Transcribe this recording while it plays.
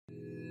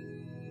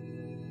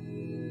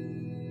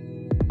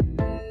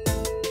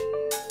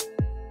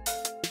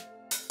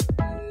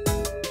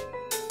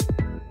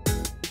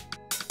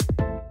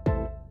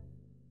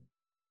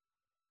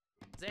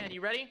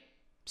you ready?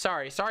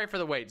 Sorry for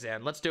the wait,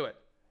 Zan. Let's do it.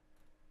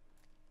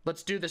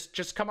 Let's do this.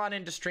 Just come on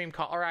into stream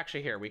call, or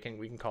actually here we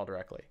can call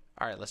directly.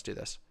 All right, let's do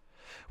this.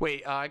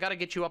 Wait, I gotta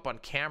get you up on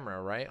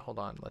camera, right? Hold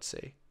on, let's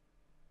see.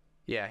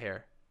 Yeah,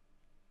 here.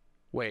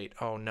 Wait,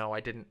 oh no,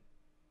 I didn't.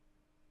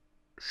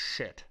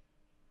 Shit.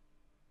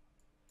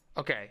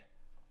 Okay.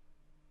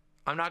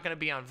 I'm not gonna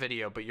be on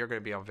video, but you're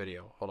gonna be on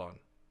video. Hold on.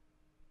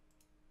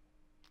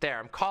 There,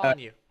 I'm calling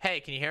you. Hey,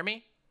 can you hear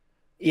me?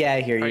 Yeah,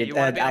 I hear you.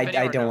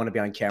 I don't want to be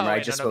on camera. Oh, I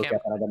wait, just no woke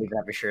up and I don't even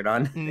have a shirt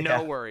on.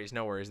 No worries,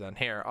 no worries then.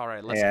 Here, all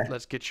right,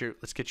 let's get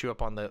you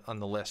up on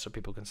the list so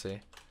people can see.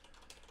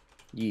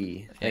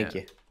 Yeah, thank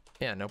you.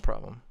 Yeah, no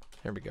problem.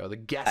 Here we go.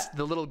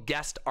 The little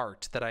guest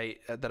art that I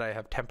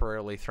have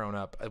temporarily thrown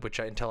up,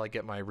 until I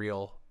get my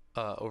real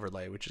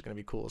overlay, which is gonna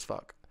be cool as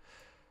fuck.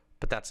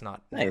 But that's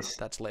not nice.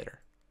 That's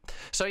later.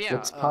 So yeah,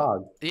 it's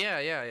Pog.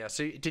 Yeah.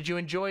 So did you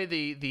enjoy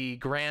the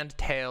grand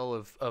tale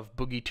of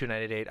Boogie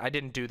 298? I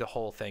didn't do the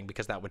whole thing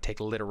because that would take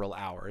literal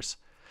hours.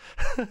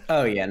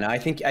 Oh yeah, no, I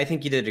think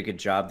you did a good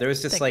job. There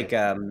was just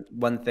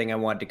one thing I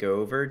wanted to go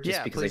over,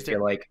 just because I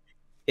feel like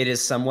it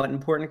is somewhat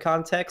important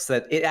context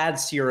that it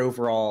adds to your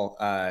overall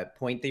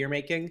point that you're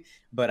making.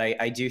 But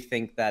I do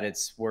think that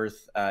it's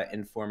worth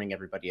informing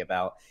everybody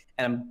about.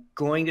 And I'm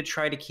going to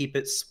try to keep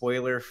it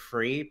spoiler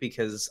free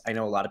because I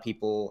know a lot of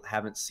people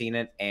haven't seen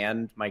it,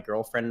 and my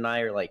girlfriend and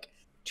I are like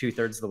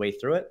 2/3 of the way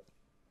through it.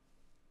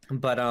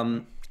 But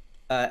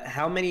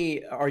how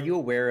many are you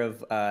aware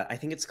of? I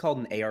think it's called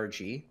an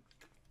ARG.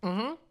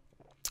 Mm-hmm.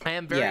 I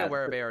am very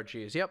aware of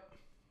ARGs. Yep.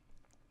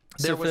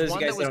 There was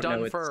one that was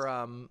done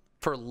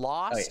for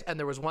Lost, and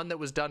there was one that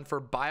was done for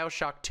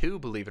BioShock 2.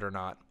 Believe it or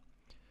not.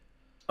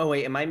 Oh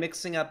wait, am I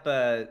mixing up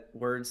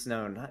words?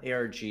 No, not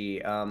ARG.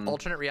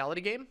 Alternate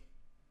reality game.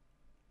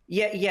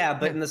 Yeah,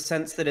 but in the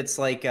sense that it's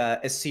like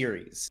a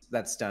series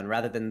that's done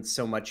rather than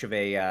so much of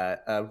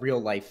a real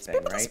life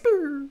thing,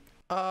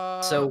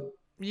 right? So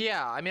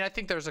yeah, I mean, I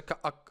think there's a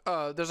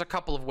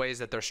couple of ways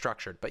that they're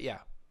structured, but yeah,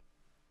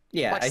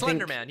 like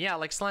Slender Man, yeah,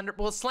 like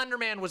Slender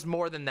Man was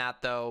more than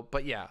that though,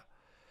 but yeah,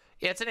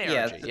 it's an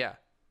ARG, yeah.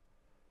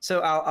 So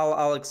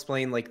I'll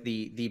explain like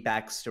the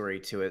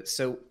backstory to it.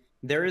 So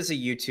there is a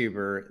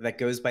YouTuber that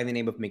goes by the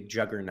name of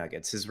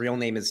McJuggernuggets. His real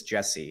name is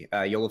Jesse.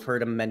 You'll have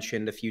heard him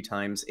mentioned a few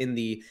times in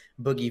the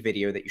Boogie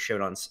video that you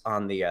showed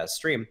on the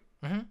stream.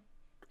 Mm-hmm.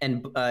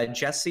 And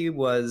Jesse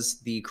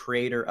was the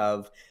creator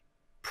of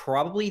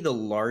probably the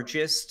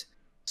largest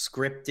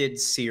scripted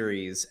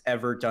series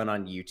ever done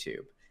on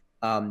YouTube.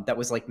 That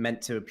was like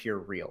meant to appear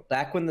real.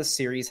 Back when the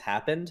series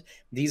happened,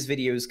 these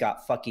videos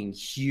got fucking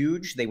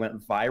huge. They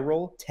went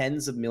viral,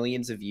 tens of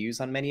millions of views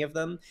on many of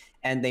them,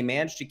 and they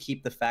managed to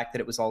keep the fact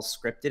that it was all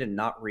scripted and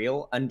not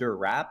real under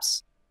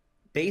wraps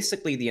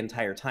basically the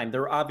entire time.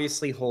 There were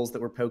obviously holes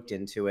that were poked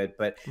into it,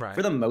 but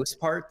for the most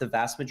part, the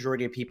vast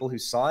majority of people who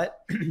saw it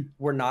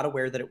were not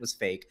aware that it was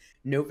fake.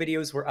 No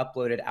videos were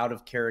uploaded out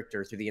of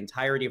character through the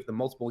entirety of the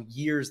multiple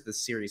years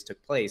this series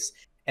took place,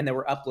 and they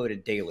were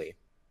uploaded daily.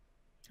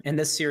 And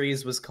this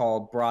series was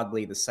called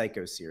broadly the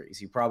Psycho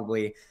series. You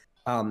probably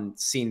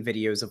seen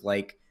videos of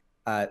like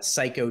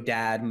Psycho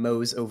Dad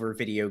mows over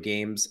video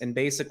games. And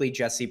basically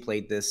Jesse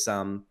played this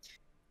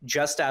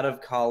just out of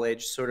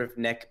college, sort of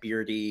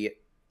neckbeardy,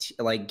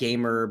 like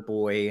gamer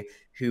boy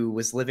who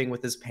was living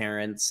with his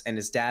parents, and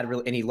his dad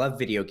and he loved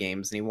video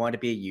games and he wanted to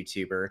be a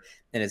YouTuber,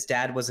 and his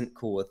dad wasn't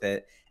cool with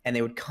it. And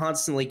they would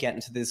constantly get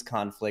into these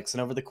conflicts.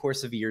 And over the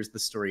course of years, the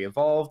story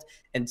evolved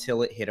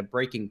until it hit a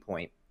breaking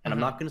point. And I'm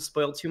not going to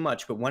spoil too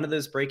much, but one of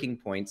those breaking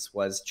points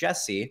was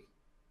Jesse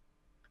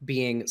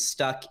being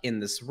stuck in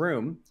this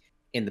room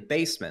in the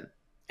basement.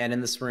 And in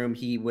this room,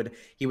 he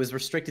was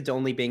restricted to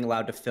only being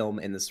allowed to film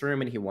in this room,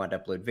 and he wanted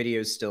to upload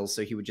videos still,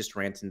 so he would just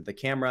rant into the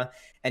camera.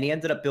 And he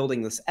ended up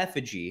building this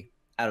effigy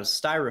out of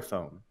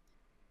styrofoam.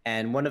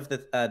 And one of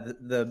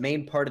the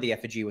main part of the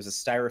effigy was a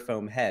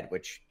styrofoam head,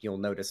 which you'll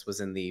notice was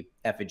in the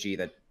effigy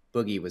that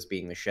Boogie was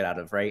beating the shit out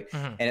of, right?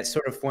 And it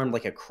sort of formed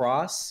like a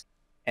cross.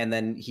 And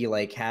then he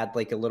like had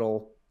like a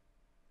little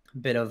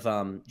bit of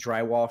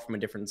drywall from a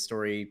different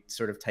story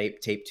sort of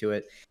taped to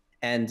it.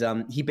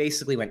 And he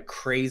basically went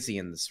crazy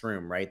in this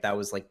room, right? That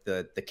was like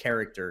the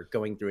character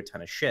going through a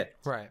ton of shit.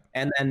 Right.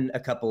 And then a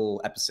couple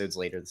episodes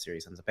later, the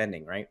series ends up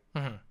ending, right?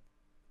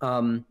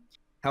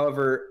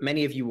 However,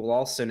 many of you will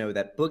also know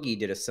that Boogie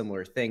did a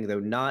similar thing, though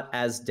not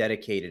as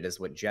dedicated as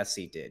what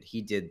Jesse did.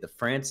 He did the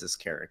Francis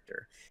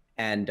character.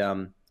 And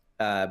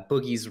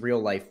Boogie's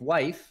real-life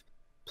wife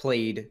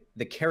played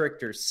the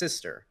character's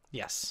sister.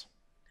 Yes.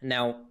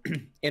 Now,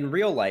 in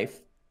real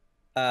life,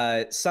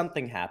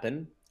 something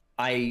happened.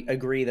 I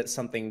agree that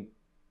something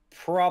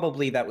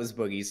probably that was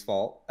Boogie's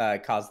fault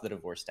caused the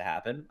divorce to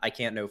happen. I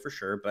can't know for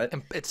sure, but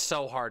it's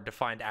so hard to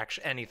find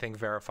anything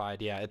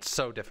verified. Yeah, it's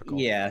so difficult.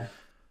 Yeah.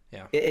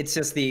 Yeah. It's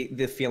just the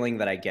feeling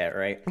that I get,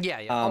 right? Yeah,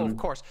 yeah. Oh, of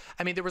course.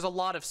 I mean, there was a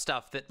lot of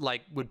stuff that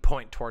like would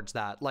point towards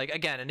that. Like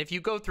again, and if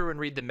you go through and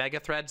read the mega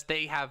threads,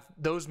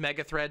 those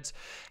mega threads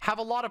have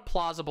a lot of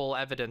plausible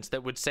evidence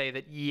that would say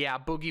that yeah,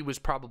 Boogie was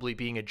probably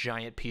being a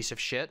giant piece of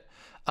shit.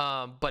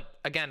 But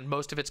again,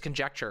 most of it's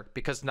conjecture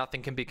because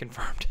nothing can be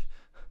confirmed.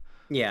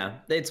 Yeah,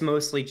 it's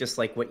mostly just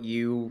like what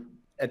you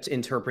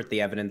interpret the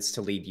evidence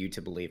to lead you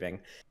to believing.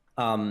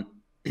 Um,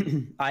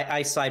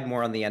 I side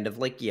more on the end of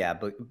like, yeah,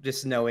 but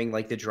just knowing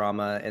like the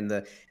drama and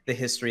the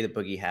history that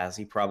Boogie has,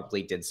 he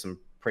probably did some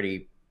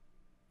pretty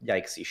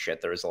yikesy shit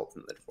that resulted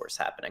in the divorce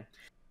happening.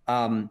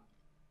 Um,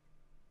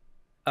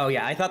 oh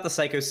yeah, I thought the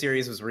Psycho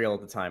series was real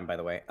at the time, by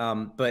the way.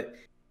 But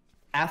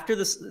after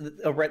this,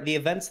 the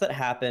events that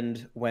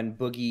happened when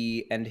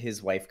Boogie and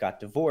his wife got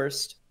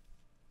divorced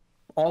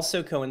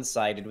also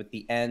coincided with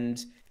the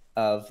end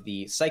of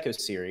the Psycho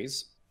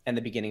series and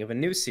the beginning of a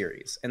new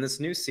series. And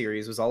this new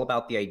series was all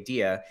about the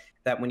idea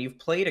that when you've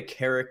played a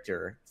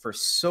character for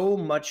so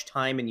much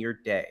time in your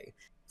day,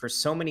 for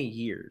so many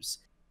years,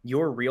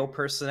 your real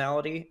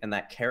personality and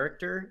that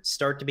character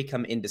start to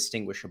become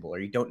indistinguishable, or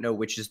you don't know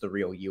which is the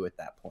real you at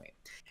that point.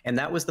 And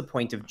that was the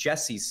point of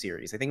Jesse's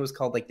series. I think it was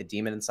called like The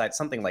Demon Inside,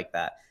 something like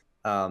that.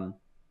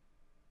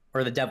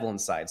 Or The Devil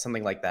Inside,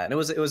 something like that. And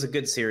it was a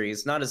good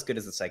series, not as good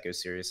as the Psycho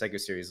series. Psycho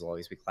series will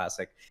always be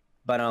classic,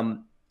 but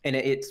and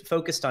it's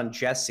focused on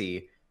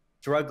Jesse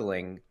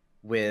struggling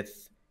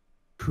with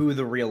who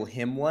the real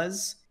him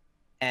was,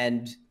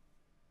 and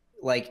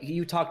like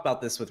you talked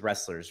about this with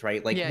wrestlers,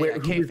 right? Like who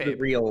is the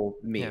real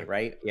me,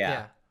 right?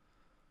 Yeah.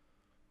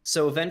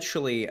 So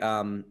eventually,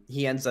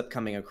 he ends up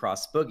coming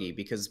across Boogie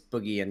because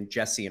Boogie and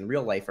Jesse in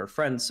real life are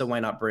friends. So why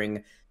not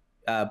bring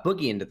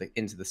Boogie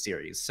into the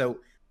series? So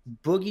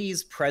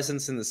Boogie's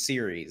presence in the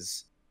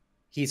series,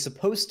 he's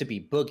supposed to be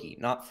Boogie,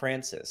 not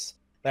Francis.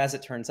 But as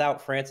it turns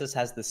out, Francis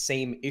has the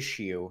same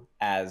issue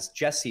as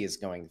Jesse is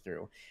going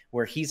through,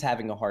 where he's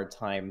having a hard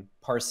time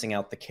parsing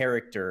out the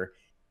character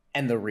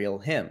and the real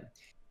him.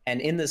 And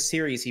in this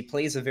series, he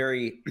plays a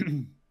very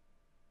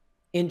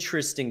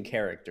interesting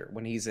character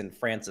when he's in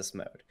Francis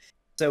mode.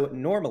 So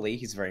normally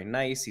he's very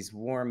nice, he's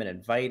warm and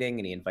inviting,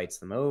 and he invites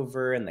them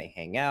over and they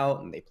hang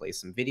out and they play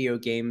some video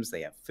games,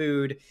 they have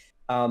food.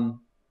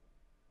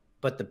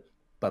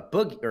 But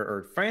Boogie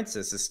or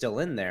Francis is still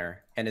in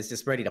there and is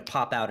just ready to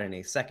pop out in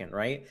a second,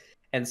 right?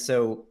 And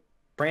so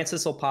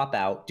Francis will pop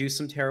out, do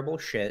some terrible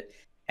shit,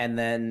 and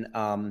then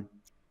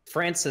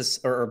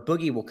Francis or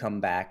Boogie will come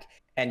back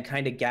and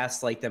kind of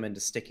gaslight them into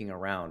sticking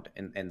around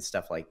and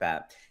stuff like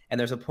that. And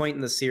there's a point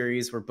in the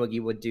series where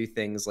Boogie would do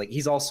things like,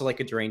 he's also like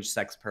a deranged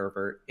sex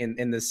pervert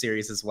in this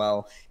series as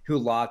well, who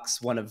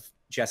locks one of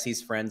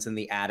Jesse's friends in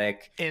the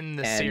attic. In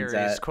the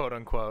series, quote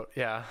unquote,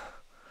 yeah.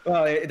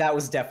 Well, that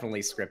was definitely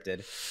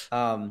scripted.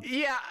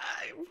 Yeah,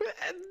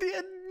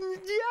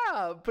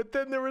 but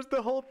then there was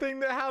the whole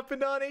thing that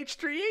happened on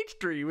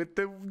H3H3 with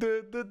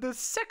the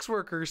sex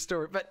worker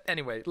story. But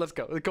anyway, let's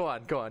go. Go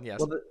on.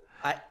 Yes. Well,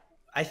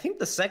 I think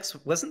the sex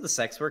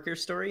worker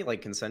story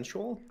like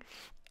consensual.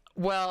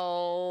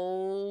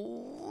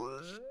 Well,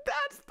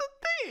 that's the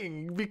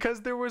thing, because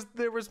there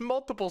was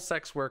multiple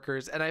sex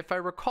workers, and if I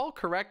recall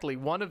correctly,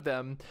 one of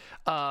them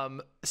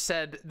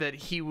said that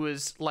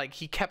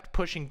he kept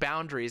pushing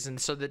boundaries, and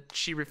so that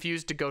she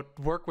refused to go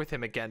work with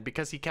him again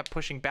because he kept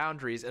pushing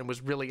boundaries and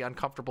was really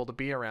uncomfortable to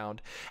be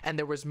around. And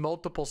there was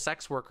multiple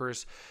sex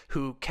workers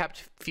who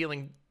kept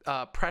feeling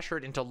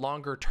pressured into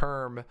longer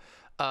term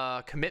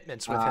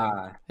commitments with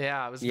him.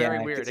 Yeah, it was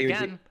very weird.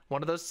 Again,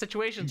 one of those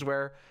situations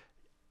where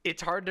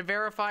it's hard to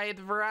verify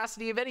the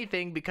veracity of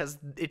anything because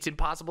it's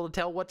impossible to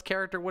tell what's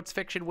character, what's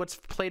fiction, what's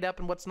played up,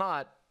 and what's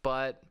not.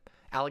 But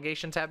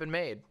allegations have been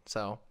made,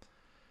 so.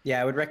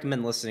 Yeah, I would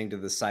recommend listening to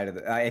the side of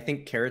the. I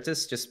think Carrot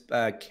Otis just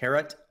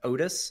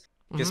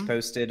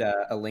posted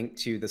a link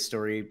to the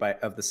story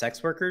of the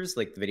sex workers,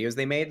 like the videos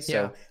they made.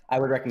 So I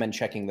would recommend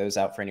checking those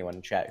out for anyone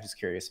in chat who's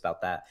curious about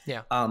that.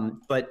 Yeah.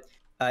 But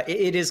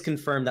it is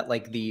confirmed that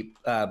like the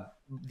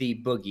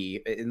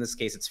Boogie, in this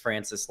case it's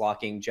Francis,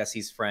 locking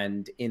Jesse's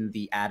friend in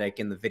the attic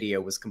in the video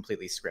was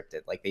completely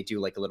scripted. Like they do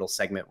like a little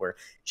segment where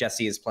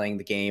Jesse is playing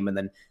the game, and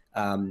then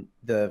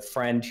the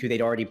friend who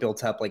they'd already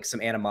built up like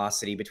some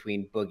animosity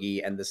between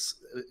Boogie and this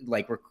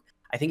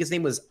I think his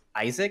name was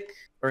Isaac,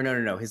 or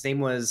no, his name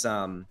was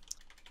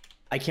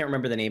I can't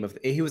remember the name of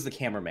he was the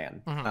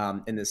cameraman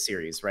in this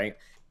series, right?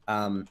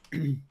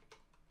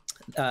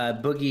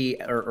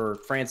 Boogie or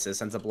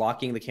Francis ends up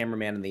locking the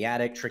cameraman in the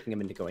attic, tricking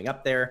him into going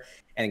up there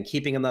and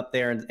keeping him up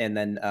there. And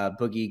then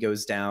Boogie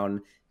goes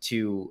down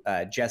to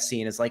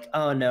Jesse and is like,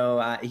 "Oh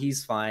no,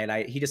 he's fine.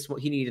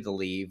 He needed to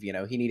leave. You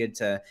know, he needed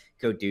to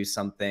go do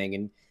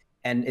something."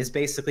 And is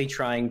basically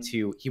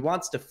he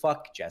wants to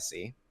fuck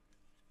Jesse.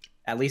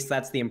 At least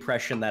that's the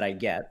impression that I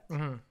get.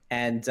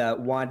 And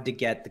wanted to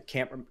get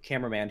the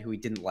cameraman who he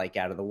didn't like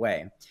out of the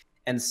way.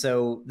 And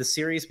so the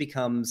series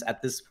becomes,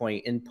 at this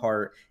point, in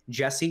part,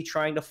 Jesse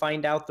trying to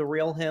find out the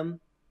real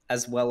him,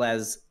 as well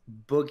as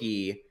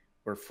Boogie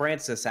or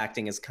Francis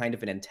acting as kind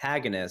of an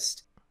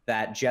antagonist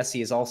that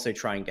Jesse is also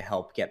trying to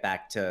help get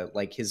back to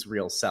like his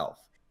real self.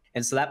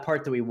 And so that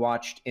part that we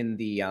watched in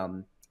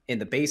the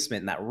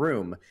basement in that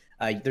room,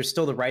 there's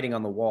still the writing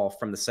on the wall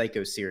from the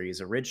Psycho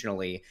series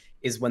originally,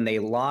 is when they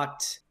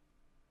locked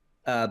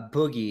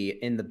Boogie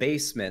in the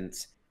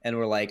basement. and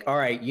we're like, all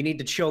right, you need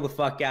to chill the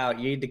fuck out.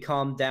 You need to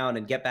calm down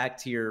and get back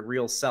to your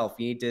real self.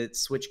 You need to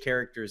switch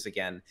characters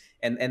again.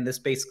 And this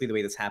basically the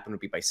way this happened would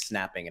be by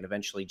snapping. And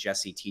eventually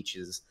Jesse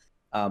teaches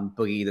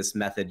Boogie this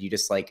method. You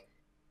just like,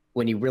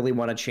 when you really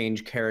want to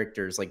change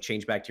characters, like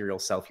change back to your real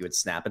self, you would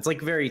snap. It's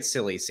like very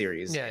silly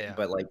series,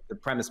 but like the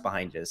premise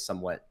behind it is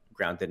somewhat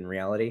grounded in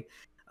reality.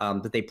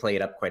 But they play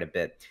it up quite a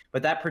bit.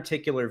 But that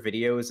particular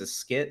video is a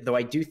skit, though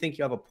I do think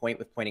you have a point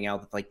with pointing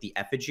out that like the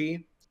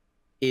effigy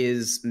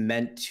is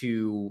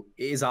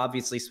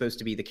obviously supposed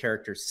to be the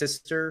character's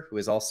sister, who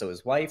is also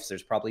his wife. So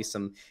there's probably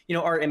some,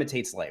 art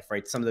imitates life,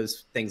 right? Some of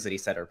those things that he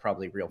said are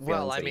probably real feelings.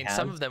 Well, I mean,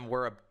 some of them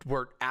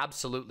were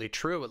absolutely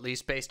true, at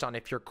least based on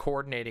if you're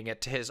coordinating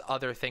it to his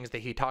other things that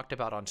he talked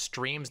about on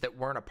streams that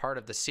weren't a part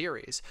of the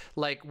series.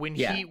 Like when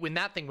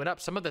that thing went up,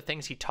 some of the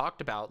things he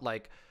talked about,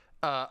 like,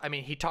 I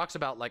mean, he talks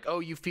about like,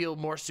 oh, you feel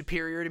more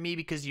superior to me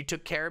because you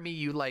took care of me.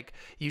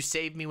 You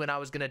saved me when I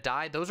was going to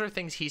die. Those are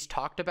things he's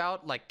talked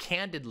about like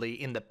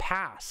candidly in the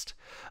past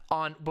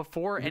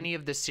before any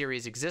of this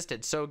series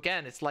existed. So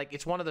again, it's like,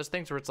 it's one of those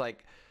things where it's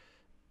like,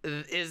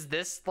 is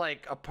this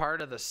like a part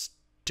of the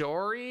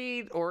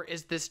story, or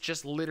is this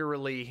just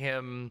literally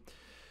him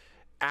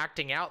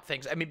acting out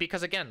things? I mean,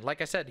 because again,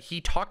 like I said,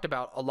 he talked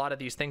about a lot of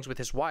these things with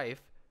his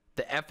wife,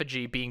 the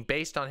effigy being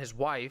based on his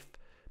wife,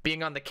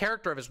 being on the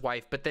character of his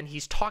wife, but then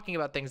he's talking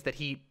about things that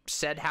he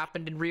said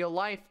happened in real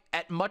life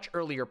at much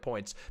earlier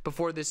points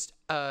before this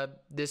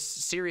this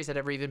series had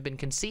ever even been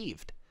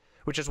conceived,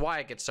 which is why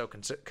it gets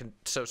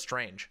so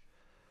strange.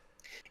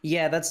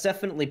 Yeah, that's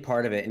definitely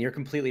part of it, and you're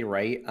completely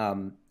right.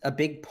 A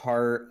big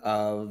part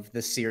of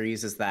the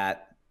series is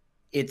that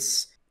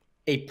it's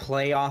a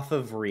play off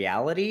of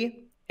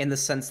reality in the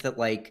sense that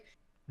like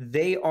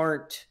they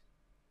aren't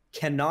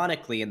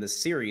canonically in the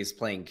series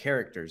playing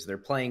characters. They're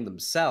playing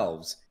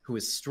themselves, who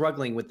is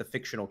struggling with the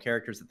fictional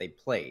characters that they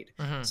played.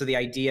 So the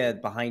idea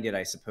behind it,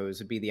 I suppose,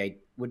 would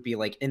be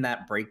like in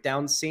that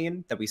breakdown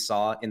scene that we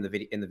saw in the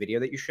video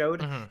that you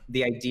showed.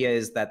 The idea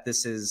is that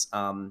this is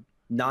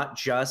not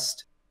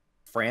just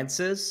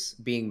Francis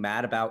being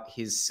mad about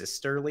his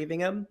sister leaving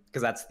him,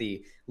 because that's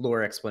the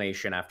lore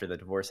explanation after the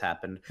divorce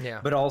happened,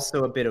 but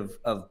also a bit of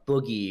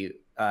Boogie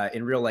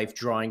in real life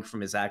drawing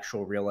from his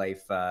actual real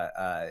life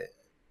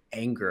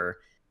anger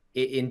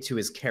into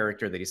his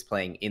character that he's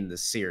playing in the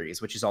series,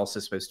 which is also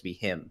supposed to be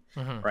him,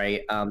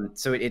 right?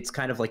 So it's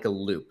kind of like a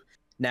loop.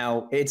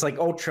 Now it's like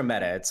ultra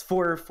meta. It's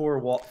fourth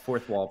wall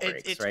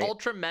breaks. It's right?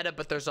 ultra meta,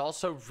 but there's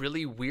also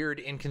really weird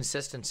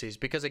inconsistencies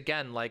because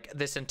again, like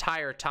this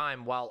entire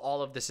time while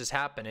all of this is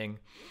happening,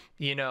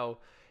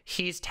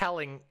 he's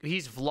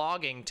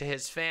vlogging to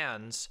his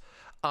fans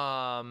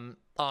on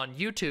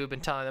YouTube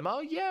and telling them, oh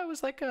yeah,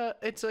 it's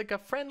like a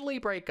friendly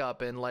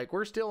breakup and like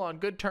we're still on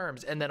good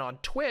terms. And then on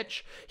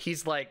Twitch,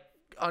 he's like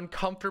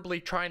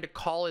uncomfortably trying to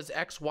call his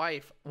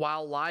ex-wife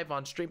while live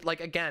on stream. Like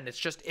again,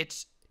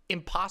 it's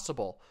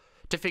impossible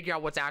to figure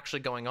out what's actually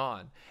going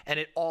on. And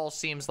it all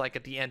seems like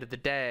at the end of the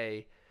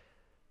day,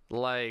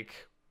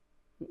 like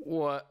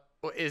what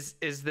is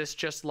this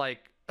just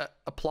like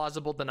a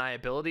plausible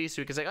deniability?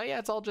 So we can say, oh yeah,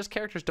 it's all just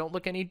characters, don't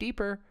look any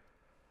deeper.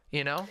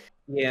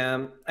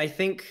 Yeah, I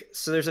think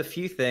so. There's a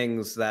few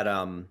things that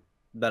I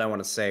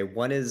want to say.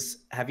 One is,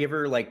 have you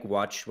ever like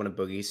watched one of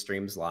Boogie's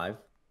streams live?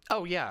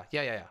 Oh yeah.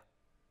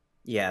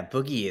 Yeah,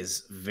 Boogie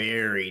is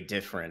very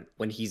different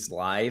when he's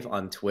live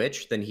on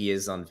Twitch than he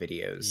is on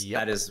videos.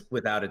 That is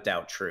without a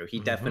doubt true.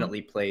 He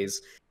definitely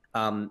plays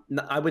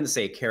I wouldn't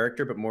say a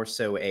character, but more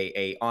so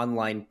a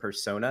online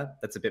persona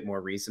that's a bit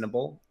more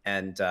reasonable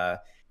and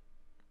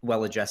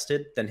well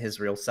adjusted than his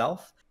real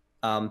self.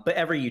 But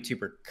every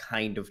YouTuber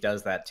kind of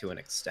does that to an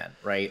extent,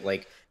 right?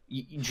 Like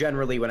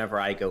generally whenever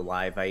I go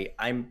live,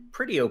 I'm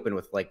pretty open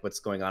with like what's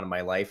going on in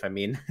my life. I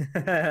mean,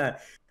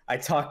 I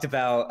talked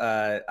about,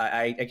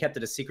 I kept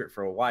it a secret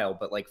for a while,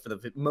 but like for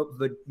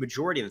the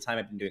majority of the time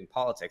I've been doing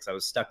politics, I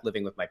was stuck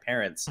living with my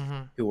parents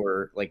who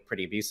were like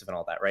pretty abusive and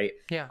all that, right?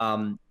 Yeah.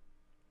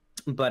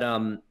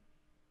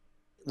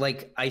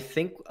 Like I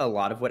think a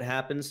lot of what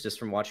happens just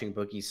from watching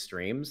Boogie's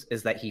streams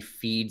is that he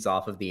feeds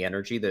off of the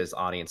energy that his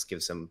audience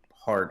gives him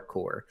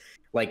hardcore.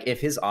 Like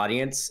if his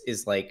audience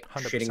is like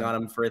 100%. Shitting on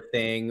him for a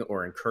thing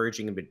or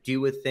encouraging him to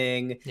do a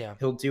thing,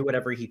 he'll do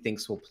whatever he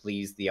thinks will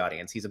please the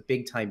audience. He's a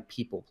big time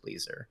people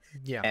pleaser.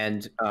 Yeah.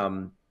 And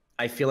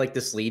I feel like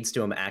this leads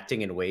to him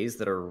acting in ways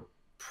that are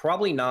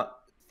probably not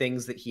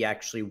things that he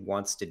actually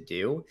wants to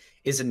do.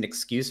 Is it an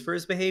excuse for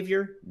his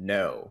behavior?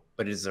 No,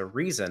 but it is a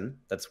reason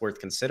that's worth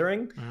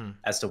considering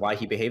as to why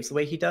he behaves the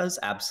way he does.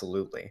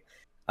 Absolutely.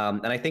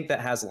 And I think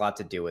that has a lot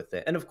to do with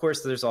it. And of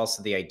course, there's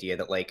also the idea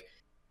that like,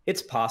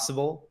 it's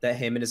possible that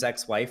him and his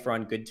ex-wife are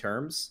on good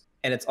terms.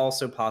 And it's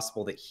also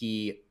possible that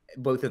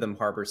both of them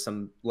harbor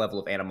some level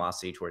of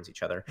animosity towards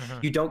each other.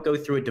 You don't go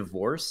through a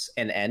divorce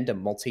and end a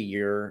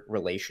multi-year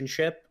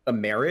relationship, a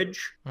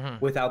marriage,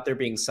 without there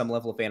being some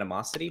level of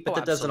animosity. But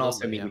that doesn't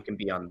also mean you can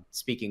be on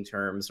speaking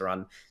terms or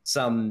on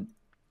some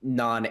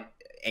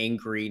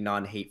non-angry,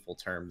 non-hateful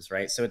terms,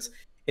 right? So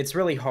it's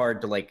really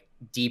hard to like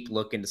deep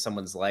look into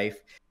someone's life.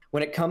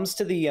 When it comes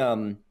to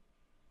the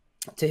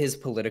to his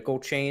political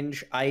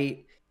change,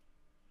 I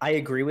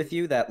agree with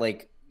you that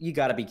like you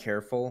got to be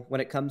careful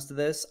when it comes to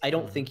this. I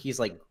don't think he's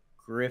like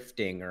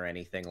grifting or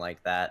anything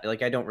like that.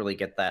 Like I don't really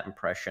get that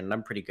impression.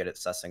 I'm pretty good at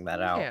sussing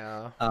that out.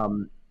 Yeah.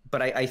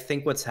 But I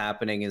think what's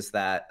happening is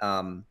that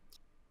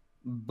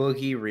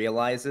Boogie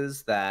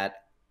realizes that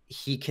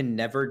he can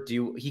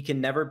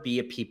never be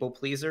a people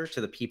pleaser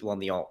to the people on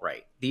the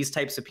alt-right. These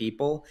types of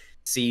people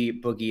see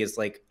Boogie as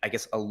like, I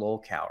guess, a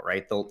lolcow,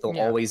 right? They'll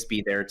always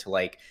be there to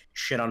like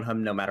shit on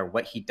him no matter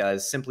what he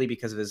does, simply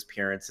because of his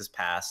appearance, his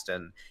past,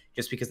 and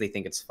just because they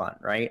think it's fun,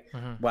 right?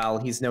 While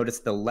he's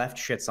noticed the left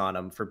shits on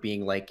him for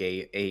being like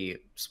a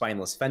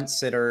spineless fence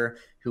sitter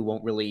who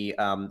won't really he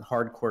doesn't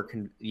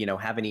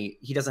have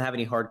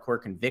any hardcore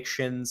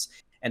convictions.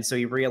 And so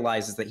he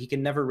realizes that he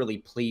can never really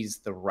please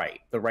the right.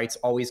 The right's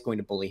always going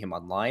to bully him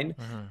online.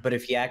 But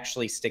if he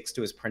actually sticks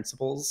to his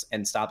principles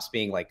and stops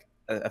being like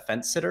a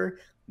fence sitter,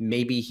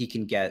 maybe he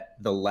can get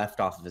the left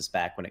off of his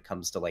back when it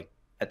comes to like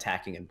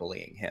attacking and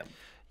bullying him.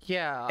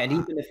 Yeah. And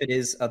even if it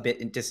is a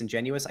bit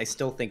disingenuous, I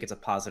still think it's a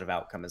positive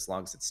outcome as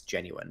long as it's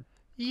genuine.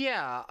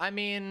 Yeah. I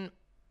mean,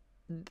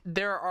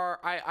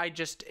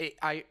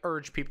 I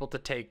urge people to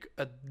take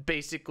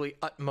basically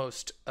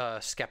utmost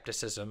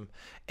skepticism,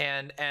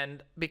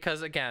 and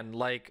because again,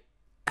 like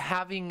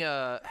having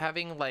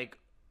like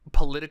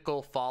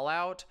political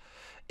fallout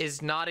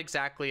is not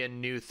exactly a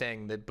new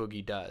thing that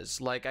Boogie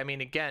does. Like, I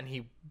mean, again,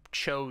 he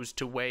chose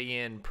to weigh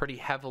in pretty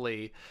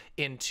heavily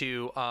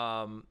into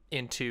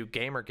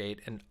Gamergate,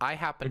 and I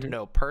happen to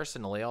know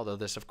personally, although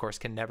this of course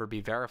can never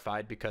be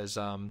verified because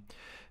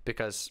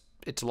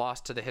it's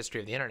lost to the history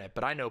of the internet,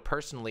 but I know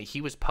personally he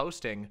was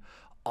posting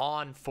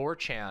on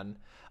 4chan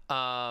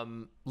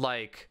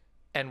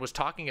and was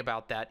talking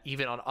about that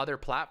even on other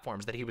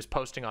platforms, that he was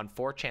posting on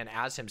 4chan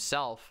as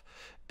himself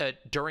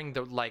during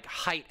the like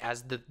height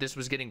as this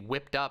was getting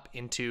whipped up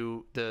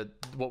into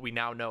what we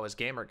now know as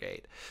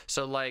Gamergate.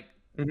 So like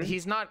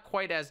he's not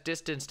quite as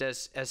distanced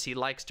as he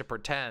likes to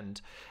pretend.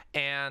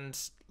 And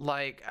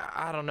like,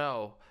 I don't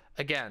know,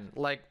 again,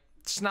 like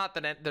it's not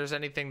that there's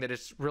anything that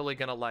is really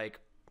gonna like,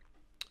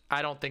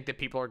 I don't think that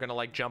people are going to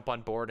like jump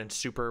on board and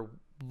super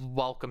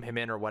welcome him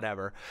in or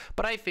whatever,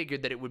 but I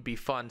figured that it would be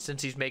fun,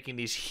 since he's making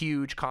these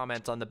huge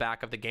comments on the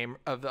back of the game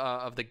of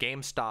the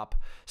GameStop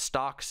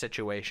stock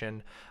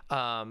situation,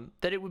 that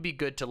it would be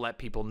good to let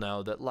people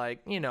know that,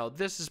 like, you know,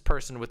 this is a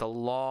person with a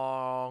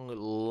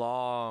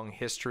long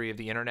history of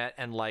the internet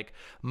and like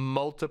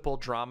multiple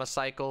drama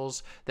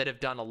cycles that have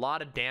done a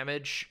lot of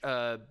damage,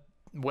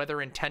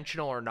 whether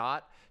intentional or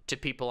not, to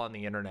people on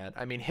the internet.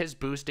 I mean, his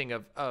boosting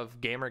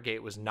of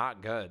Gamergate was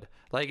not good.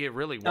 Like, it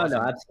really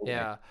wasn't. Oh, no, absolutely.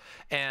 Yeah.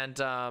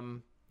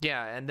 And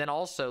yeah, and then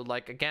also,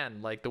 like,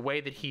 again, like the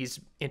way that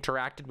he's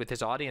interacted with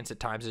his audience at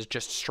times is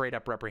just straight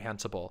up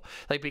reprehensible.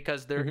 Like,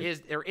 because there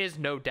is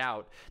no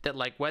doubt that,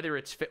 like, whether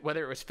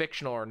it was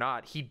fictional or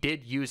not, he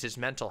did use his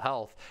mental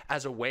health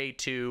as a way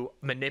to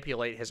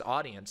manipulate his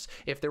audience.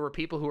 If there were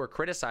people who were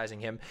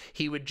criticizing him,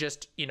 he would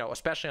just, you know,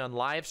 especially on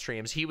live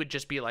streams, he would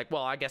just be like,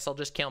 well, I guess I'll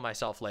just kill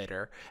myself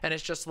later. And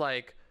it's just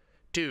like,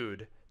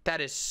 dude, that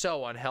is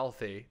so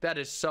unhealthy. That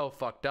is so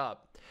fucked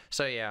up.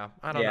 So yeah,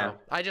 I don't know.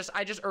 I just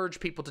urge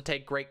people to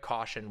take great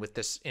caution with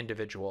this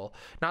individual.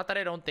 Not that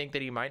I don't think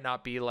that he might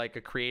not be like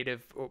a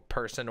creative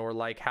person or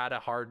like had a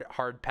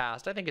hard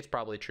past. I think it's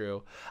probably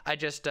true. I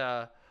just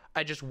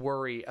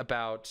worry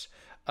about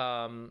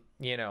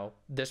you know,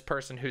 this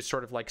person who's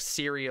sort of like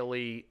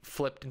serially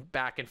flipped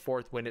back and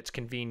forth when it's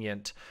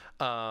convenient.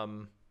 I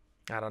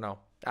don't know.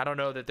 I don't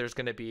know that there's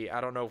going to be, I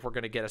don't know if we're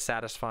going to get a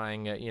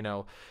satisfying, you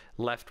know,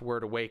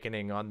 leftward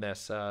awakening on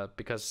this,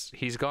 because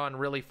he's gone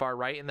really far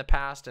right in the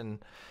past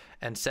and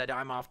said,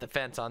 I'm off the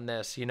fence on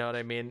this. You know what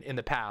I mean? In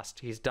the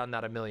past, he's done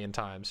that a million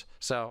times.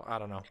 So I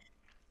don't know.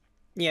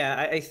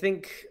 Yeah, I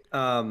think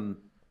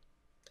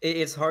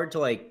it's hard to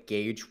like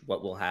gauge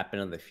what will happen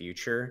in the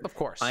future. Of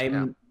course.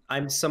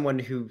 I'm someone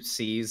who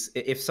sees,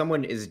 if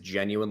someone is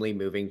genuinely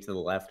moving to the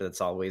left, that's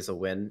always a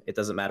win. It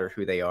doesn't matter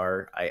who they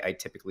are. I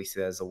typically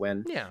see that as a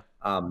win. Yeah.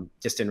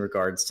 Just in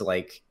regards to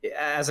like,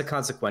 as a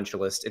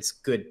consequentialist, it's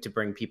good to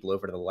bring people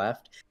over to the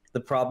left. The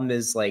problem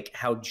is like,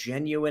 how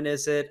genuine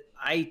is it?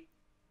 I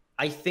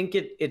think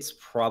it's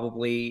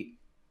probably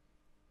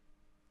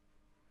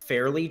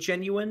fairly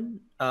genuine.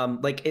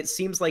 Like, it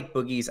seems like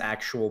Boogie's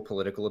actual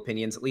political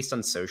opinions, at least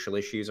on social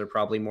issues, are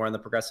probably more on the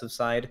progressive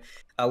side.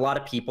 A lot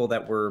of people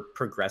that were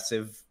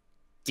progressive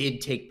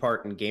did take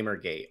part in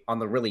Gamergate on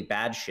the really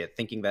bad shit,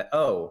 thinking that,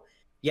 oh,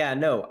 yeah,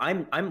 no,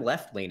 I'm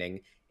left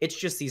leaning. It's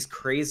just these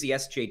crazy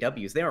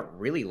SJWs. They aren't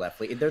really left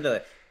leaning.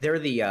 They're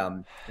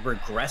the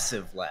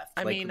regressive left.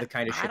 I mean, the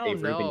kind of shit I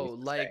don't know.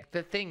 Like, say.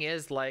 the thing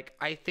is, like,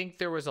 I think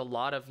there was a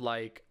lot of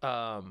like,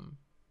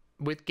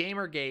 with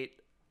Gamergate,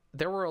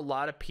 there were a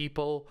lot of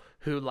people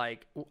who,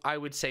 like, I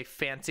would say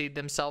fancied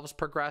themselves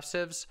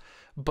progressives,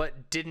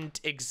 but didn't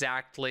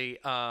exactly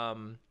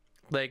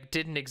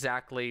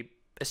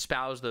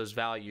espouse those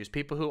values.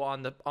 People who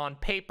on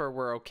paper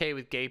were okay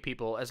with gay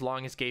people as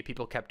long as gay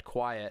people kept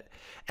quiet.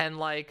 And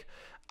like,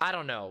 I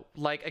don't know.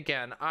 Like,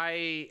 again,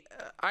 I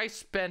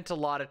spent a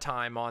lot of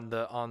time on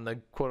the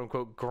quote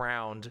unquote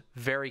ground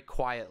very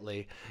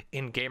quietly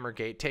in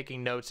Gamergate,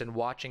 taking notes and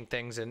watching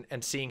things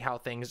and seeing how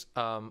things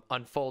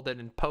unfolded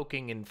and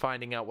poking and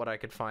finding out what I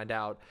could find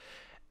out.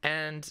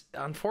 And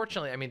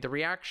unfortunately, I mean, the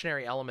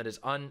reactionary element is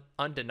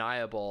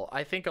undeniable.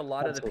 I think a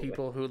lot Absolutely. of the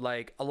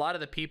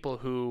people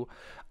who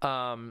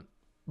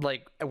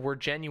like were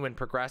genuine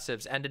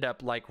progressives ended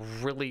up like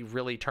really,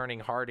 really turning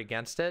hard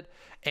against it.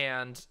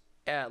 And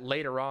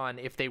later on,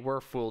 if they were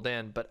fooled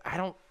in, but I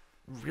don't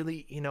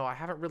really, I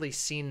haven't really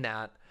seen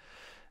that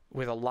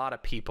with a lot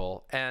of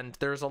people. And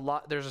there's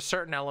a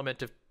certain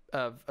element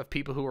of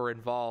people who are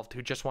involved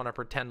who just want to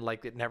pretend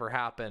like it never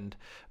happened.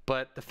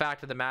 But the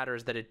fact of the matter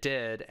is that it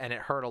did, and it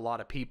hurt a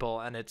lot of people,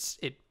 and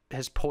it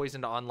has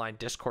poisoned online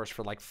discourse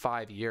for like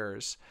 5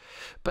 years.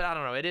 But I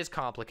don't know, it is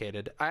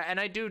complicated.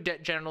 I do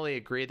generally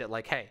agree that,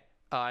 like, hey,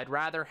 I'd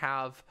rather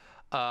have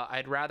a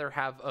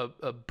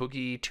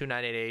Boogie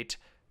 2988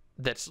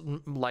 that's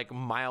like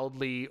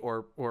mildly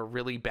or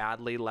really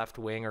badly left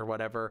wing or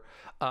whatever,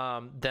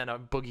 than a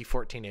Boogie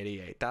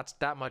 1488.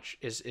 That much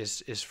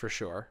is for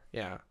sure.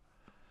 Yeah.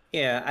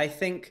 Yeah, I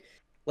think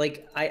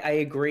like I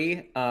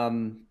agree.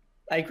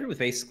 I agree with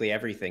basically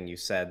everything you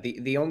said.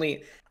 The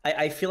only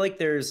I feel like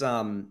as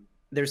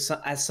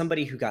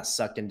somebody who got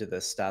sucked into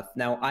this stuff.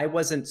 Now, I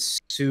wasn't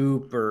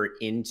super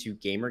into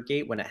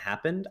Gamergate when it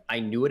happened. I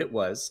knew what it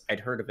was. I'd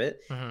heard of it,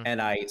 Mm-hmm.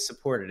 and I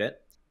supported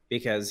it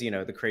because,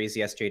 the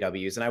crazy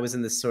SJWs. And I was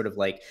in this sort of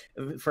like,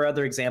 for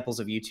other examples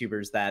of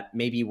YouTubers that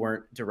maybe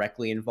weren't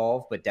directly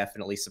involved, but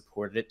definitely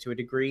supported it to a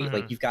degree. Mm-hmm.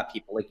 Like, you've got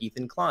people like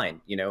Ethan Klein,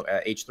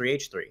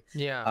 H3H3.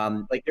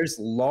 Yeah. Like, there's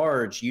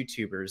large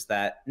YouTubers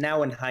that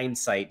now in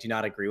hindsight do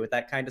not agree with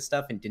that kind of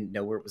stuff and didn't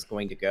know where it was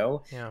going to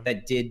go, Yeah.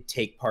 that did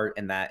take part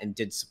in that and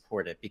did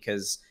support it,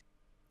 because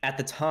at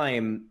the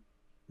time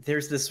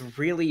there's this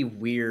really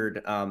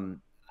weird,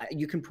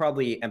 you can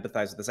probably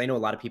empathize with this. I know a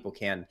lot of people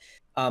can.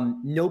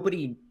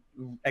 Nobody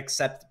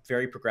except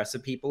very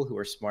progressive people who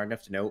are smart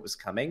enough to know it was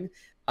coming,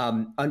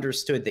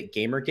 understood that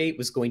Gamergate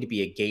was going to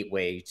be a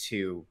gateway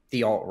to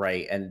the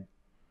alt-right and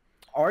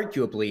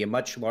arguably a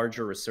much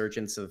larger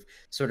resurgence of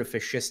sort of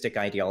fascistic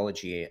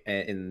ideology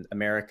in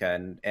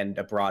America and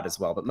abroad as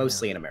well, but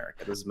mostly in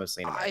America. This is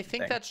mostly an American I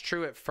think thing. that's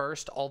true at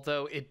first,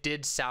 although it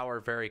did sour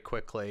very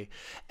quickly.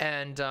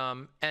 And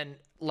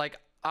like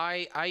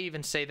I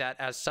even say that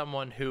as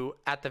someone who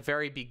at the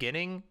very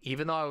beginning,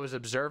 even though I was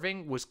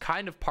observing, was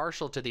kind of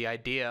partial to the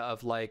idea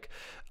of like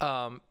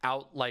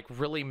like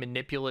really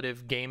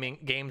manipulative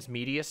games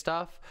media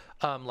stuff,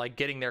 like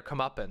getting their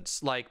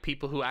comeuppance, like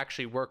people who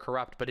actually were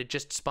corrupt, but it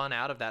just spun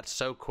out of that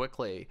so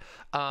quickly.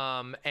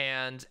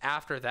 And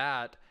after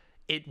that,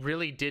 it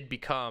really did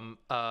become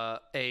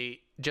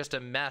just a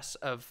mess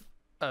of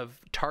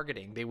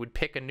targeting. They would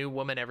pick a new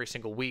woman every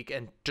single week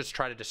and just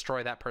try to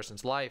destroy that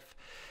person's life.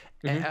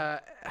 I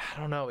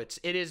don't know. It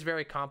is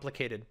very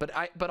complicated,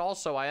 but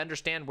also I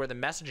understand where the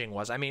messaging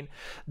was. I mean,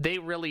 they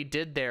really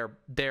did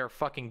their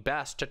fucking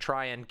best to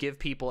try and give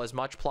people as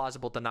much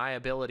plausible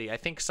deniability. I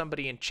think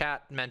somebody in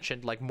chat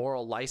mentioned like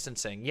moral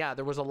licensing. Yeah,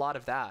 there was a lot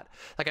of that.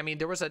 Like, I mean,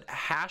 there was a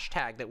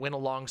hashtag that went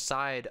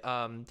alongside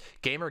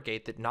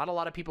Gamergate that not a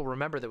lot of people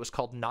remember, that was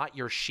called Not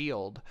Your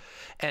Shield,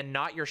 and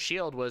Not Your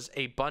Shield was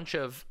a bunch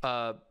of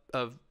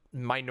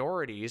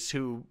minorities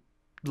who,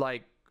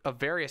 like, of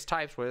various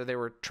types, whether they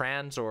were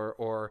trans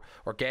or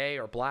gay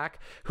or black,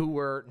 who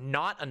were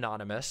not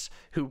anonymous,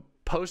 who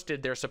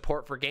posted their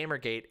support for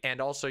Gamergate and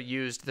also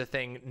used the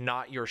thing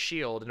Not Your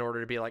Shield in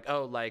order to be like,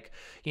 oh, like,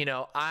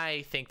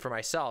 I think for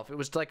myself. It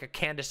was like a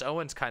Candace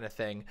Owens kind of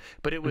thing,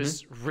 but it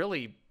was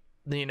really,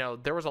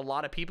 there was a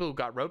lot of people who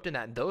got roped in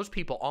that, and those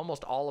people,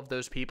 almost all of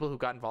those people who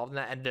got involved in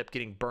that, ended up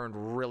getting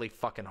burned really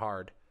fucking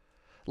hard.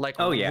 Like,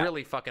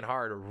 really fucking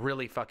hard,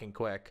 really fucking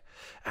quick.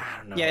 I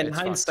don't know. Yeah, in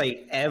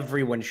hindsight,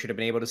 everyone should have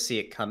been able to see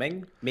it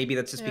coming. Maybe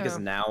that's just because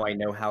now I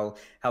know how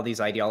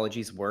these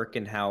ideologies work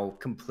and how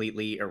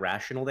completely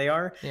irrational they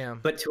are. Yeah.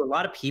 But to a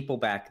lot of people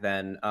back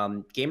then,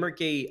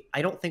 Gamergate,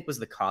 I don't think was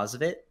the cause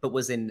of it, but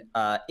was an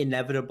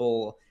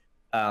inevitable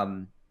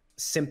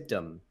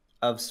symptom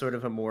of sort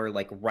of a more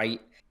like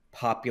right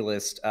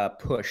populist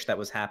push that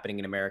was happening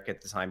in America at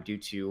the time, due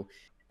to,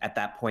 at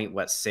that point,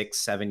 what,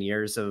 6-7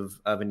 years of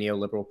a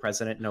neoliberal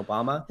president in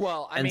Obama?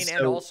 Well, I mean,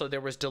 and also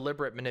there was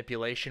deliberate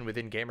manipulation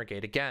within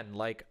Gamergate. Again,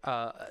 like,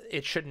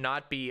 it should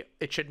not be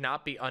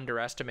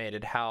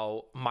underestimated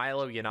how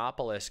Milo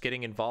Yiannopoulos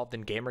getting involved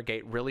in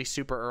Gamergate really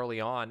super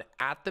early on,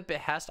 at the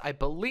behest, I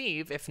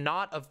believe, if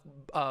not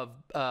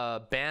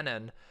of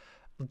Bannon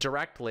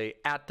directly,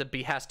 at the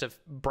behest of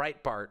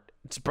Breitbart.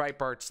 It's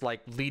Breitbart's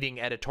like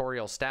leading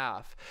editorial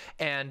staff,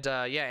 and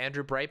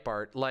Andrew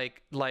Breitbart,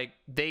 like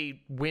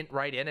they went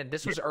right in, and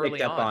this was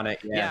early on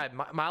it.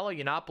 Milo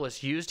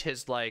Yiannopoulos used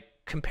his like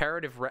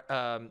comparative,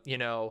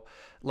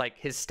 like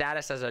his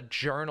status as a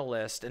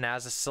journalist and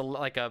as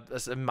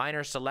a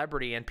minor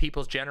celebrity, and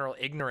people's general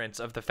ignorance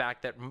of the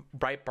fact that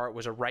Breitbart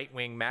was a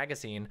right-wing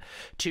magazine,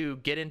 to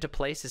get into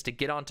places, to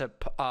get onto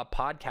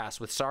podcasts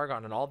with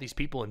Sargon and all these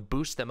people and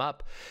boost them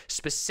up,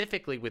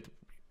 specifically with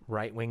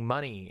right-wing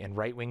money and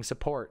right-wing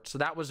support. So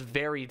that was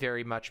very,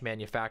 very much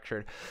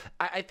manufactured.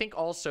 I think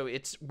also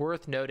it's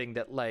worth noting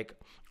that like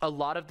a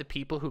lot of the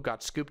people who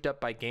got scooped up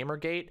by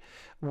Gamergate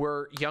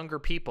were younger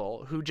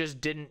people who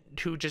just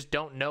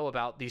don't know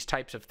about these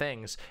types of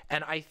things.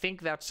 And I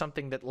think that's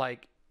something that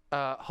like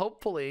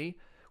hopefully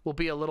will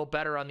be a little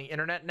better on the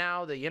internet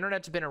now. The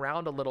internet's been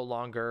around a little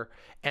longer,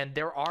 and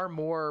there are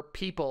more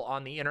people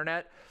on the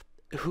internet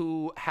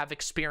who have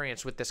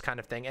experience with this kind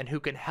of thing and who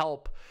can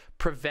help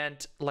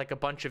prevent like a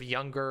bunch of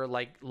younger,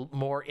 like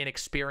more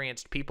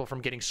inexperienced people from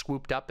getting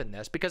swooped up in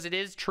this. Because it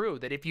is true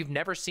that if you've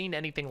never seen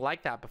anything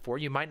like that before,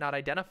 you might not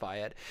identify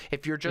it.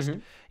 If you're just,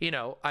 you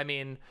know, I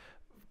mean,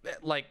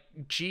 like,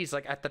 geez,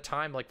 like at the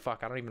time, like,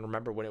 fuck, I don't even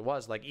remember when it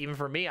was. Like, even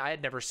for me, I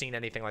had never seen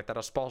anything like that,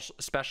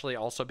 especially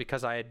also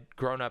because I had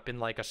grown up in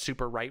like a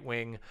super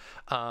right-wing,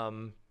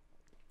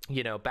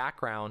 you know,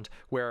 background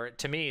where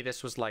to me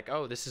this was like,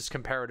 oh, this is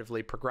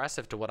comparatively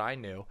progressive to what I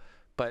knew.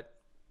 But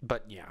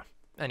yeah,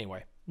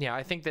 anyway, yeah,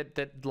 I think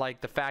that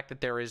like the fact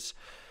that there is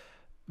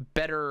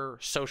better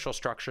social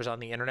structures on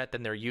the internet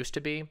than there used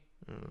to be,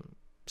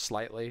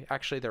 slightly,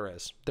 actually there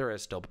is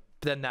still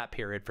than that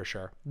period for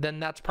sure. Then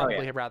that's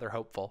probably rather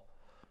hopeful.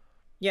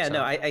 Yeah, so.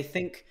 No, I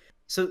think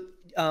so.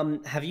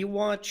 Have you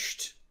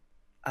watched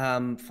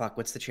fuck,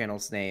 what's the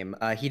channel's name?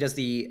 He does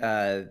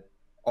the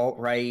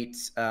alt-right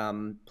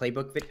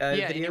playbook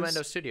videos.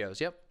 Innuendo Studios.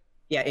 Yep.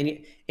 Yeah,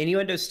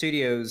 Innuendo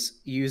Studios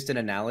used an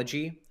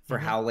analogy for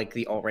how like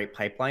the alt-right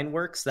pipeline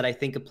works that I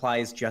think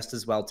applies just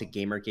as well to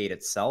Gamergate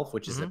itself,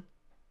 which is a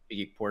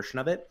big portion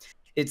of it.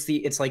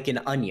 It's like an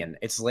onion.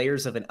 It's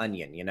layers of an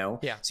onion, you know?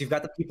 Yeah. So you've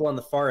got the people on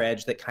the far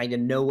edge that kind of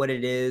know what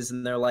it is,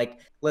 and they're like,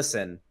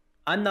 listen,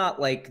 I'm not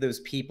like those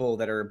people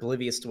that are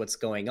oblivious to what's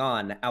going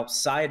on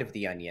outside of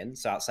the onion,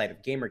 so outside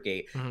of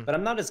Gamergate, but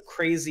I'm not as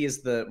crazy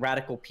as the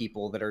radical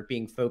people that are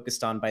being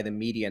focused on by the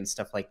media and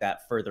stuff like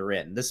that further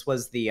in. This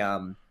was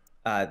the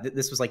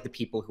this was like the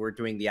people who are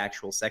doing the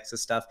actual sexist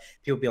stuff.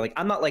 People be like,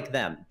 I'm not like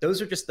them.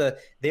 Those are just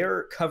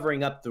they're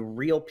covering up the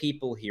real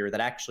people here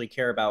that actually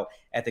care about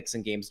ethics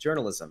and games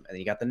journalism. And then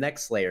you got the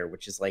next layer,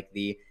 which is like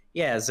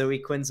yeah, Zoe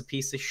Quinn's a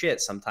piece of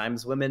shit.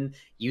 Sometimes women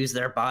use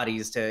their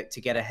bodies to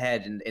get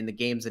ahead in the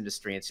games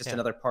industry. It's just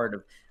another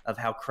part of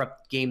how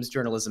corrupt games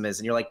journalism is.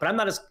 And you're like, but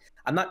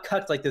I'm not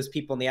cut like those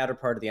people in the outer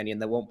part of the onion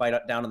that won't bite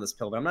down on this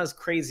pill, but I'm not as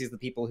crazy as the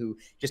people who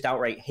just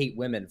outright hate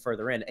women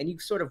further in. And you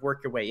sort of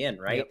work your way in,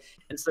 right? Yep.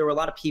 And so there were a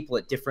lot of people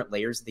at different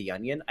layers of the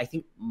onion. I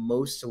think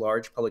most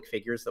large public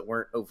figures that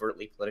weren't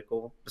overtly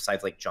political,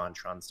 besides like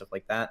JonTron, stuff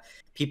like that,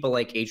 people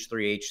like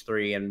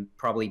H3H3 and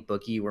probably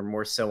Boogie were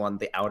more so on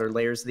the outer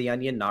layers of the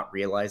onion, not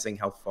realizing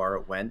how far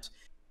it went.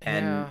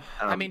 And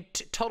I mean,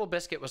 Total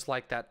Biscuit was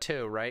like that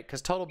too, right?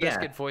 Because Total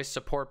Biscuit voiced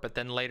support, but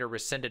then later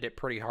rescinded it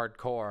pretty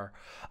hardcore.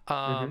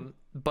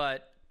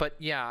 But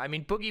yeah, I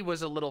mean, Boogie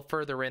was a little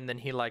further in than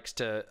he likes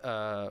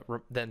to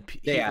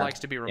likes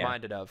to be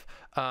reminded of,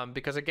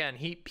 because again,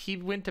 he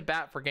went to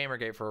bat for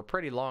Gamergate for a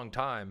pretty long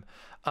time,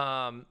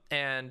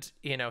 and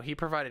you know, he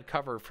provided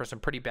cover for some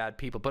pretty bad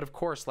people. But of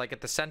course, like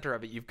at the center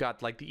of it, you've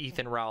got like the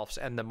Ethan Ralphs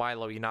and the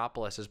Milo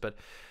Yiannopoulos, but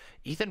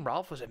Ethan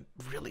Ralph was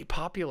really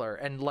popular,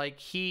 and like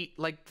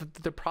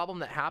the problem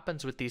that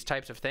happens with these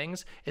types of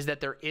things is that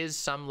there is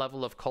some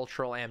level of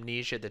cultural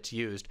amnesia that's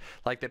used,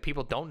 like that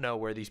people don't know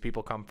where these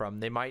people come from.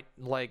 They might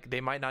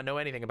not know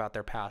anything about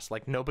their past.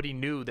 Like nobody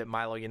knew that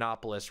Milo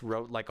Yiannopoulos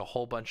wrote like a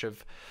whole bunch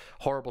of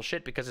horrible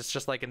shit, because it's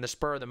just like in the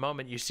spur of the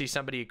moment you see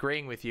somebody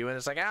agreeing with you, and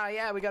it's like,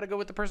 yeah, we got to go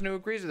with the person who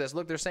agrees with us.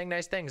 Look, they're saying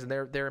nice things, and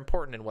they're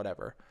important and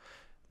whatever.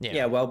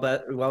 Yeah,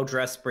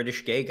 well-dressed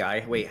British gay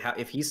guy. Wait,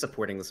 if he's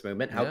supporting this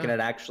movement, how can it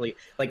actually,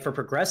 like, for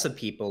progressive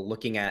people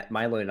looking at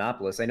Milo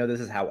Yiannopoulos? I know this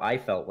is how I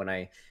felt when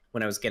I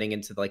was getting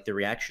into like the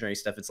reactionary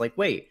stuff. It's like,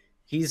 wait,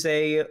 he's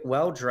a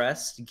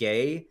well-dressed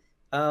gay,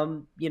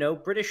 you know,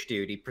 British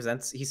dude.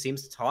 He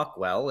seems to talk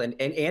well,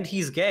 and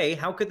he's gay.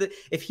 How could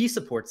if he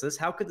supports this,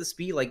 how could this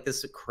be like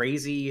this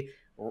crazy,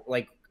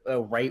 like,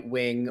 a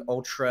right-wing,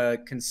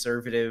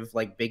 ultra-conservative,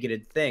 like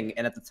bigoted thing?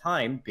 And at the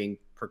time, being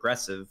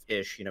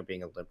progressive-ish, you know,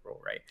 being a liberal,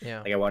 right?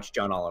 Yeah. Like I watched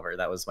John Oliver.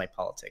 That was my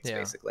politics,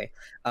 basically.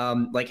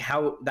 Like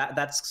how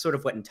that's sort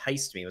of what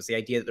enticed me, was the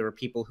idea that there were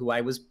people who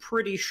I was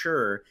pretty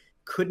sure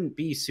couldn't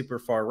be super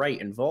far right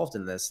involved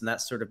in this, and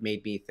that sort of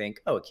made me think,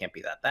 oh, it can't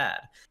be that bad.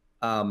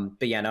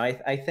 But yeah, no,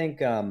 I think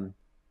when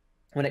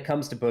it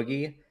comes to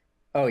Boogie,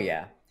 oh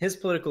yeah, his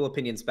political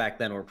opinions back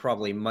then were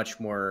probably much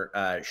more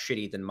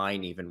shitty than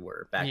mine even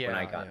were back when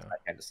I got into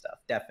that kind of stuff.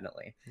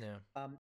 Definitely. Yeah.